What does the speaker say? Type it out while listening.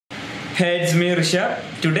Hey, it's me Risha.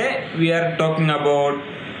 Today we are talking about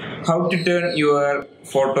how to turn your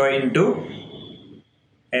photo into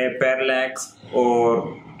a parallax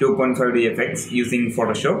or 2.5D effects using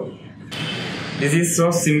Photoshop. This is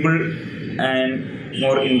so simple and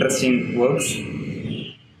more interesting works.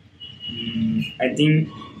 I think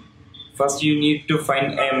first you need to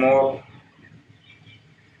find a more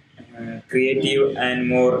creative and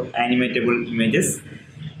more animatable images.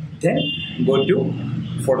 Then go to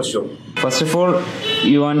Photoshop. First of all,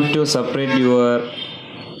 you want to separate your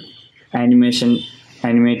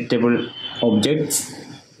animatable objects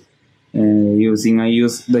I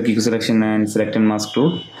use the quick selection and select and mask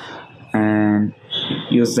tool, and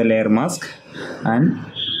use the layer mask and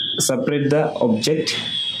separate the object,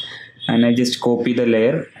 and I just copy the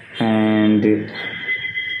layer and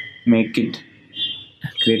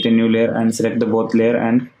create a new layer and select the both layer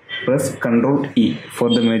and press Ctrl E for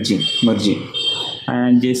the merging,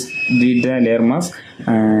 and just delete the layer mask.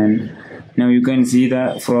 And now you can see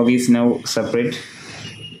the frog is now separate.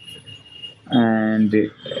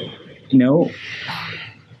 And now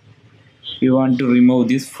you want to remove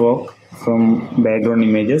this frog from background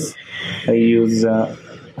images. I use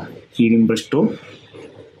healing brush tool,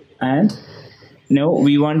 and now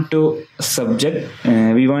we want to separate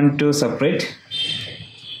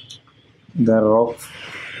the rock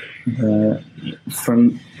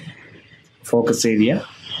from focus area.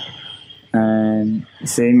 And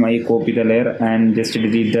same, I copy the layer and just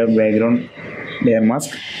delete the background layer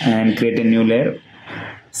mask and create a new layer,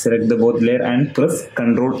 select the both layer and press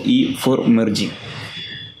Ctrl E for merging.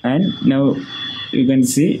 And now you can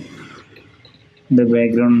see the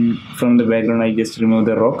background. From the background I just remove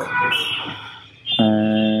the rock,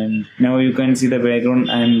 and now you can see the background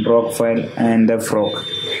and rock file and the frog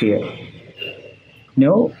here.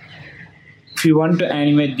 Now if you want to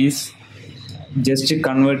animate this, just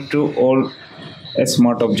convert to all a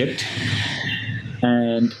smart object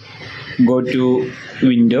and go to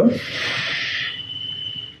window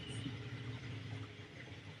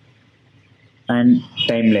and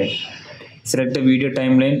timeline. Select a video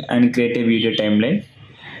timeline and create a video timeline.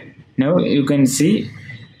 Now you can see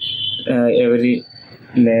every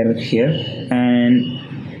layer here, and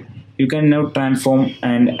you can now transform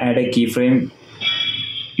and add a keyframe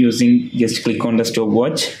using just click on the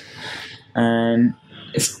stopwatch and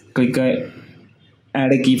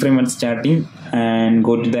add a keyframe at starting and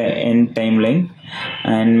go to the end timeline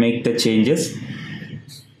and make the changes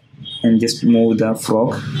and just move the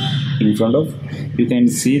frog in front of. You can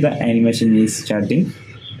see the animation is starting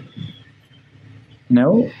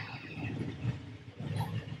now.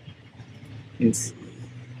 It's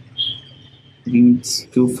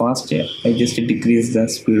too fast. I just decrease the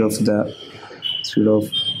speed of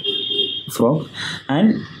frog,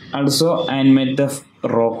 and also animate the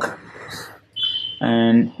rock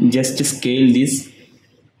and just scale this.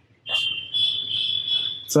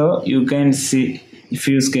 So you can see, if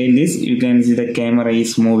you scale this, you can see the camera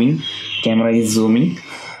is moving, camera is zooming,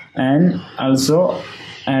 and also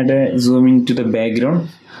add a zooming to the background,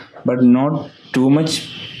 but not too much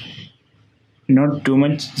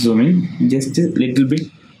zooming, just a little bit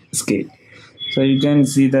scale, so you can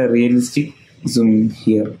see the realistic zooming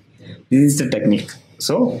here. This is the technique.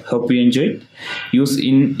 So hope you enjoyed. Use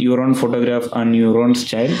in your own photograph and your own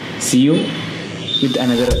style. See you with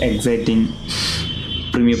another exciting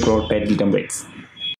Premiere Pro title templates.